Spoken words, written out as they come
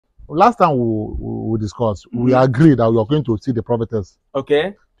last time we discussed, we agreed that we are going to see the prophetess.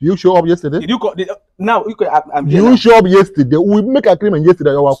 Okay. You show up yesterday? Did you call? Now I'm here. You show up yesterday. We make agreement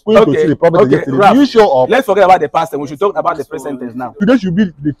yesterday. You were going to see the prophetess yesterday. Ralph, you show up? Let's forget about the past and we should talk about the present tense now. Today should be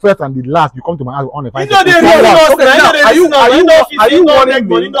the first and the last. You come to my house on a fight. Are you warning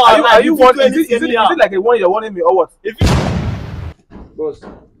me? Are you warning? Is it like a one you're warning me or what? Boss,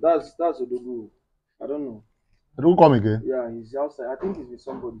 that's Odogwu. I don't know. Odogwu come again? Yeah, he's outside. I think he's with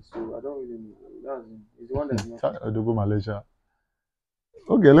somebody, so I don't really know. That's him. He's the one that's not. Odogwu Malaysia.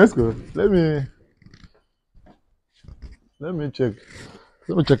 Okay, let's go. Let me check.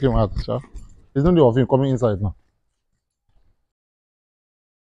 Let me check him out, sir. There's no need of him coming inside now.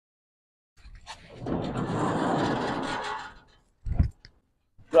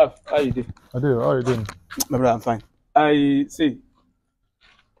 Ralph, how you doing? How are you doing? My brother, I'm fine. I see.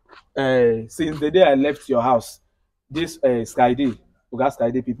 Since the day I left your house, this Skyday,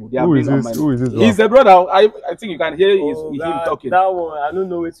 Skyday people, they have been on my. Who is this? He's the brother. I think you can hear him talking. That one, I don't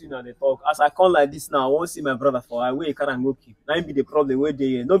know what you know they talk. As I come like this now, I won't see my brother for I wait can't go keep. That be the problem where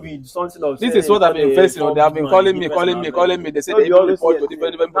they no be something of. This is what I've been facing. They have been calling me. They say they even report to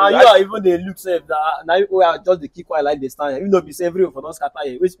different. Now you are even the look safe. Now we are just the keep quiet like they stand. Even though be say everyone for those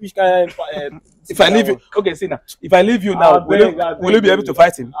scatter. Which kind? If I leave you, okay, see now. If I leave you now, will you be able to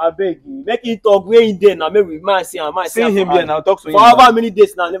fight him? I beg you, make him talk. Where in there now? Maybe we might see him. See him here now. Talk to him. For how many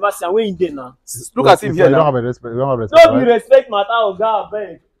days now? Never see him. Where in there now? Look at him here now. You don't have a respect. You don't have respect. No be respect matter, oh God,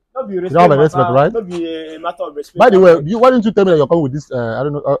 beg. No be respect. You don't have a respect, right? No be a matter of respect. By the way, why didn't you tell me that you're coming with this? I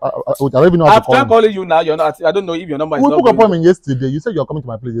don't know. I don't even know how to call. I'm calling you now. You're not. I don't know if your number is. We booked an appointment yesterday. You said you're coming to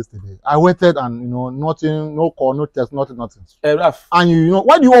my place yesterday. I waited and nothing, no call, no text, nothing. Ralph. And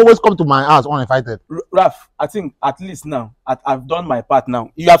why do you always come to my house uninvited? Ralph, I think at least now I've done my part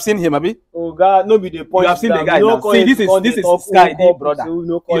now. You have seen him, Abi? Oh God, no be the point. You have seen the guy now. See, this is Skyday, brother.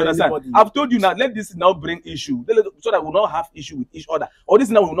 You understand? I've told you now. Let this now bring issue so that we will not have issue with each other. Or this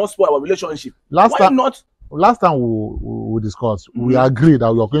now will not spoil our relationship. Last time we discussed, we agreed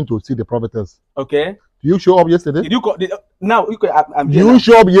that we are going to see the prophetess. Okay. You show up yesterday? Did you call? Now I'm here. You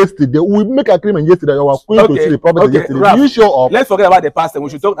show up yesterday. We make agreement yesterday. You were going to see the prophetess yesterday. Ralph, you show up. Let's forget about the past and we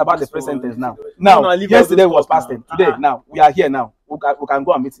should talk about the present tense now. Now, yesterday was past tense. Today, now we are here now. We can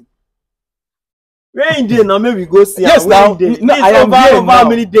go and meet him. Where in there now? Maybe we go see him. Yes, now. No, I am here over how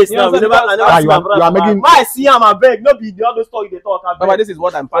many days now? I never see my brother. You are making. Why see him? I beg. No be the other story they talk. But this is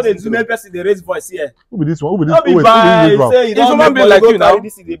what I'm passing through. The person they raise voice here. Who be this one? Who be this? No be by say it's human being like you now.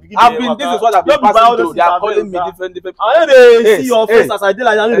 This is what I've been passing through. They are calling me different. I know they see your face as I did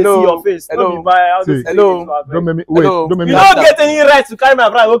like I know they see your face. Hello. No be by hello. Don't make me wait. Don't make me. You don't get any right to carry my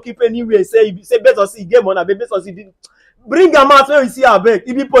brother go keep anywhere. Say based on see game on a based on see. Bring am out when you see her beg.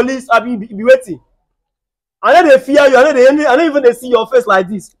 If be police, I be waiting. I know they fear you. I don't even they see your face like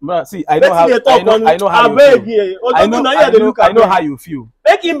this. Man, see, I know how you feel. I know how you feel.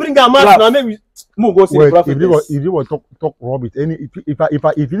 Make him bring a mask now. Maybe go see the prophet. If you want talk rubbish,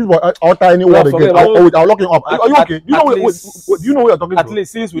 if this was utter any word again, I'll lock him up. Are you okay? Do you know what you're talking about? At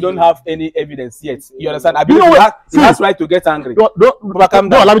least since we don't have any evidence yet, you understand? I believe he has right to get angry. Don't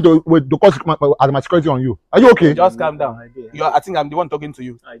allow me to cause my security on you. Are you okay? Just calm down. I think I'm the one talking to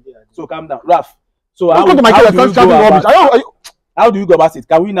you. So calm down, Ralph. So how do you go about it?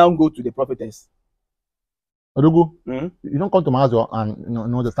 Can we now go to the prophetess? Odogwu, you don't come to my house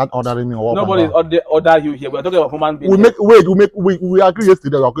and they start ordering me. Nobody order you here. We're talking about human beings. We agreed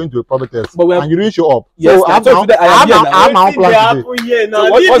yesterday we are going to the prophetess, and you didn't show up. Yes, so I have my own plan today. So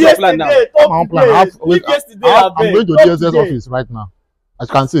what's your plan now? I'm going to the DSS office right now. As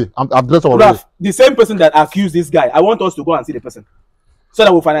you can see, I'm dressed already. Ralph, the same person that accused this guy, I want us to go and see the person. So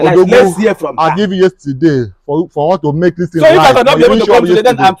that we'll finalize. Odogwu, let's hear from her. I gave you yesterday for us to make this thing. So if I cannot be able to come today,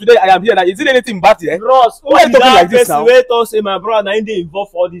 then today I am here. Now, is it anything bad here? Ross, why are you talking like this now? Wait, say my brother now they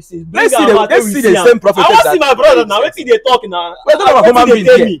involved for all these things. Let's see the same prophet. I want to see my brother now. What they talking now? We're talking about human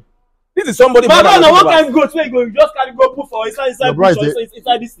beings here. This is somebody. My brother, what kind of goat? Where you go? You just carry go put for inside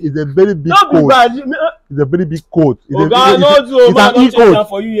this. It's a very big coat. It's a very big coat. It's an e-coat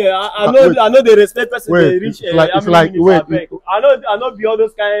for you here. I know they respect person. They reach. It's like wait. I know be all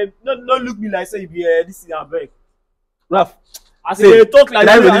those kind. No look me like say you be this is a beg. Ralph, I say they talk like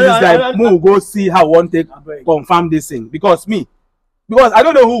that. This guy, we'll go see how one take confirm this thing because me. Because I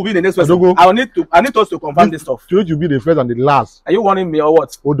don't know who will be the next person. I need us to confirm this stuff. Should you be the first and the last? Are you warning me or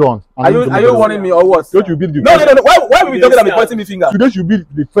what? Hold on. Are you warning me or what? Should you be the No. Why are we talking about pointing me finger? Today should be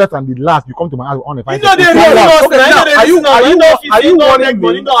the first and the last. You come to my house on a fight. Are you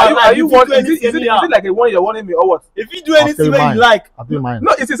warning? Is it like a warning? You're warning me or what? If you do anything you like, I'll do mine.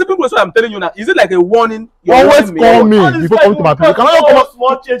 No, it's a simple question I'm telling you now. Is it like a warning? Always call me before coming to my place. Can I come up?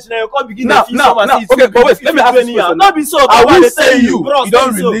 Small change now. You can't begin now. Okay, but wait. Let me ask you a question. Not be so. I will say you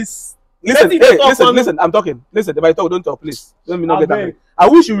don't release. Listen. I'm talking. Listen, if I talk, don't talk, please. Let me not get angry. I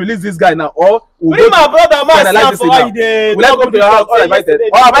wish you release this guy now, or bring my brother man. Will I come to your house uninvited?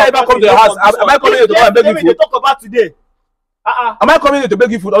 Or am I ever come to your house? Am I coming here to come and beg you food? Talk about today. Am I coming here to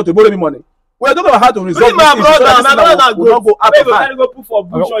beg you food or to borrow me money? We're talking about how to resolve my brother. My brother go out of hand. Go put for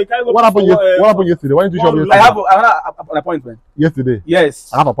bush or you can't go. What happened yesterday? Why didn't you show me? I have an appointment. Yesterday?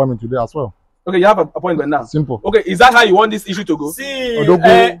 Yes. I have an appointment today as well. Okay, you have an appointment now. Simple. Okay, is that how you want this issue to go? See,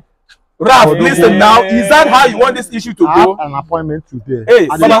 Ralph, listen now. Is that how you want this issue to I go? have an appointment today. Hey,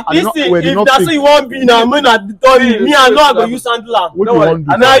 if that's what you want be now, me not tell you. Me I know I go use handler.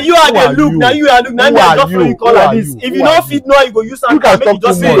 Now you are the look. Now you are look. Now I just you call like this. If you don't fit, no, you go use handler. Make you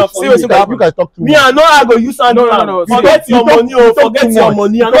just say it for you guys talk too much. Me I know I go use handler. No. Forget your money. Forget your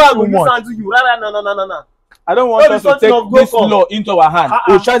money. I know I go use handle you. No. I don't want us to take this law into our hand.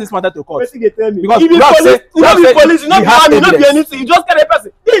 We'll try this matter to court. Because if you police, you not be not be anything. You just get a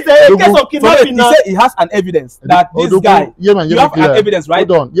person. This is a case of kidnapping now. He said he has an evidence that this guy. You have an evidence, right?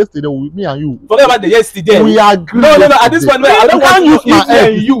 Hold on. Yesterday, me and you. Forget about the yesterday. We agree. No. At this point, I don't want to use my eye.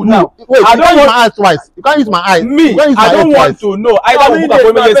 You now. Wait, I don't use my eyes twice. You can't use my eyes. Me, I don't want to know either who book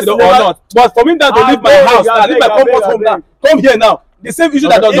appointment yesterday or not. But for me now to leave my house, now leave my comfort home now, come here now. The same issue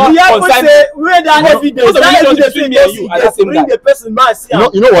that does not concern me. Where that evidence? That evidence between me and you are the same guy. Bring the person back.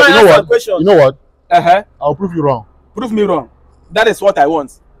 You know what? I'll prove you wrong. Prove me wrong. That is what I want.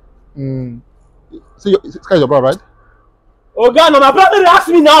 See, this guy is your brother, right? Oh God, no, my brother asked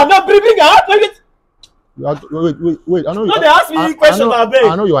me now. No, bring it. Wait. I know. No, they ask me question.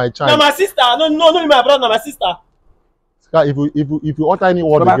 I know you are a child. No, my sister. No, my brother. My sister. If you utter any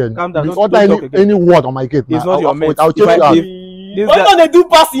word again, if you utter any word on my gate, it's not your mate. I'll check you out. Why don't they do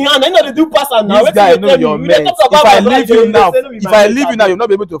passing hand? I know they do pass hand now. This guy know your mate. If I leave you now, you'll not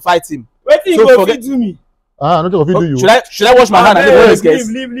be able to fight him. Wait till you go feed me. I'm not going to feed you. Should I wash my hand and leave this case?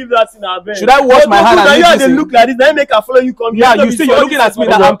 Leave that in our bed. Should I wash my hand and leave this? They look like this. Then make her follow you come. Yeah, you see, you're looking at me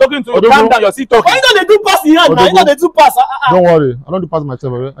now. I'm talking to you. Calm down. You're still talking. Why don't they do passing hand? Why don't they do pass? Don't worry. I don't do pass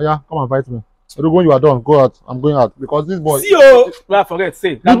myself. Yeah, come and fight me. When you are done, go out. I'm going out because this boy. See you. Forget.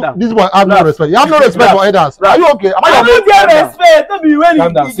 Say, calm down. This boy have no respect. You have no respect for others. Are you okay? I don't get respect. Don't be when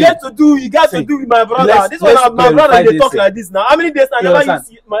you get to do. You got to do with my brother. This one, my brother, they talk like this now. How many days I never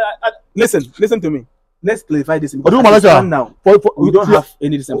use my. Listen to me. Let's clarify this. Odogwu Malaysia. Now, we don't have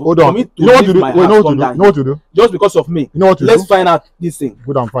any reason. Hold on. You know what to do. You know what to do. Just because of me. You know what to do. Let's find out this thing.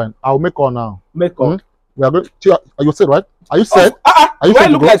 Good and fine. I'll make call now. Make call. We are going. Are you set, right? Are you set? Are you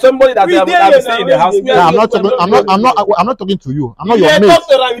look like somebody that I've staying in the house? Yeah, I'm not talking to you. I'm not your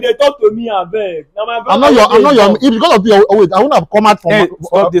mate. They talk to me, I beg. I'm not your mate. If because of you, wait, I wouldn't have come out from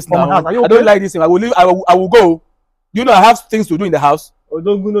stop this now. I don't like this thing. I will leave. I will go. You know I have things to do in the house.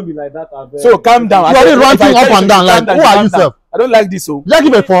 Don't be like that, I beg. So calm down. You already ranting up and down. Like who are you, sir? I don't like this. So like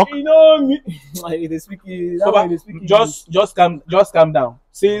give a fuck. You know me. Just calm down.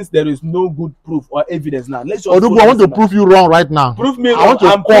 Since there is no good proof or evidence now, let's just. Odogwu, I want to prove you wrong right now. Prove me wrong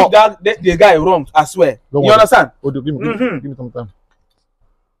and prove that the guy wrong. I swear. You understand? Odogwu, give me some time.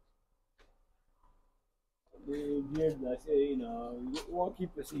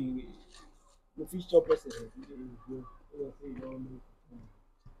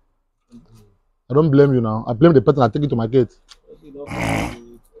 I don't blame you now. I blame the person that take it to my gate.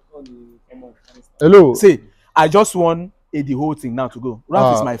 Hello. See, I just want the whole thing now to go.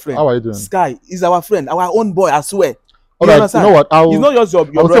 Ralph is my friend. How are you doing? Sky is our friend, our own boy, I swear. You understand? You know what? He's not just your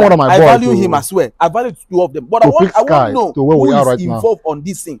brother. One of my I value him, I swear. I value two of them. But I want to know who is involved on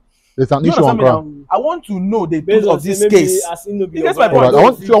this thing. There's an issue on ground. I want to know the truth of this case. That's my point. I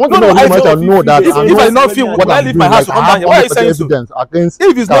want to know that. If I not feel what I leave my house to come down here, why are you saying so?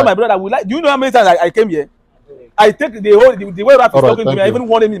 If it's not my brother, do you know how many times I came here? I take the way Ralph is talking to me. I even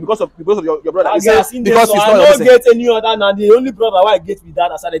warning me because of your brother. Because he's not I don't get any other now. The only brother why I get with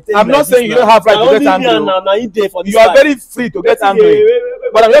that. I'm not saying you don't have right to get angry. You are very free to get angry.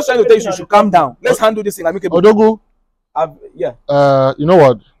 But I'm just trying to tell you should calm down. Let's handle this thing amicably. Odogwu. Yeah. You know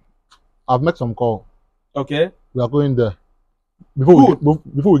what? I've made some call. Okay. We are going there. Before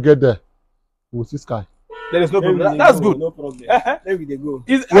we get there, we'll see Sky. There is no problem. That's good. No problem. There we go.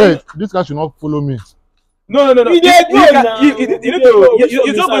 Wait, this guy should not follow me. No. You need to go with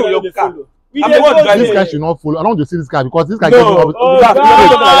your car. I'm the one driving. This guy should not follow. I don't want to see this guy because this guy. No.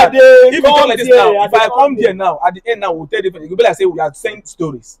 If you talk like this now, if I come there now, at the end now, we'll tell different. You'll be like, say we are saying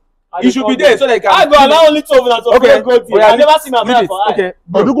stories. You should be there so they can. I go allow only 12 minutes. Okay, go there. I never see my brother for eye. Okay,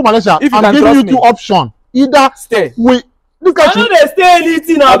 Odogwu Malaysia, I'm giving you two options. Either stay. This guy I know they stay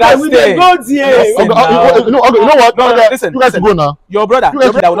anything now, but we dey go there. You know what? No, listen. You guys go now. Your brother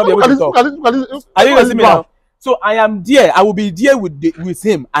will not be able to talk. Are you listening me now? So I am there. I will be there with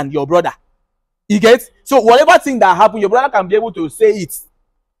him and your brother. You get? So whatever thing that happen, your brother can be able to say it.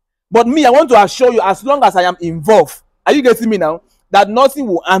 But me, I want to assure you, as long as I am involved, are you getting me now? That nothing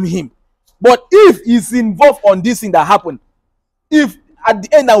will harm him. But if he's involved on this thing that happened, if at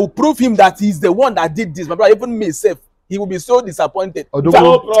the end I will prove him that he's the one that did this, my brother, even myself, he will be so disappointed. No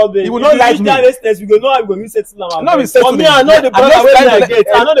problem. He will not like me. We go know how we go meet settle now. No, for me, I know the brother when I get.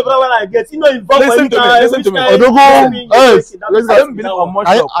 I know the brother when I get. He no involved. Listen to me. Listen to me. Can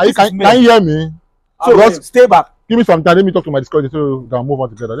you hear me? So stay back. Give me some time. Let me talk to my Discord so we can move on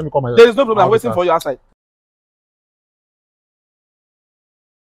together. Let me call my. There is no problem. I'm waiting for you outside.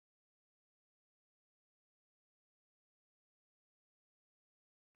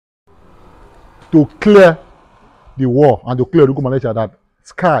 To clear the war and to clear Odogwu Malaysia that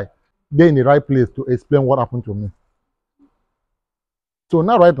Sky, they're in the right place to explain what happened to me. So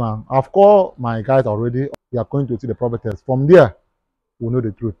now, right now, I've called my guys already. They are going to see the prophetess. From there, we'll know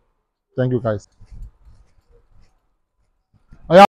the truth. Thank you, guys.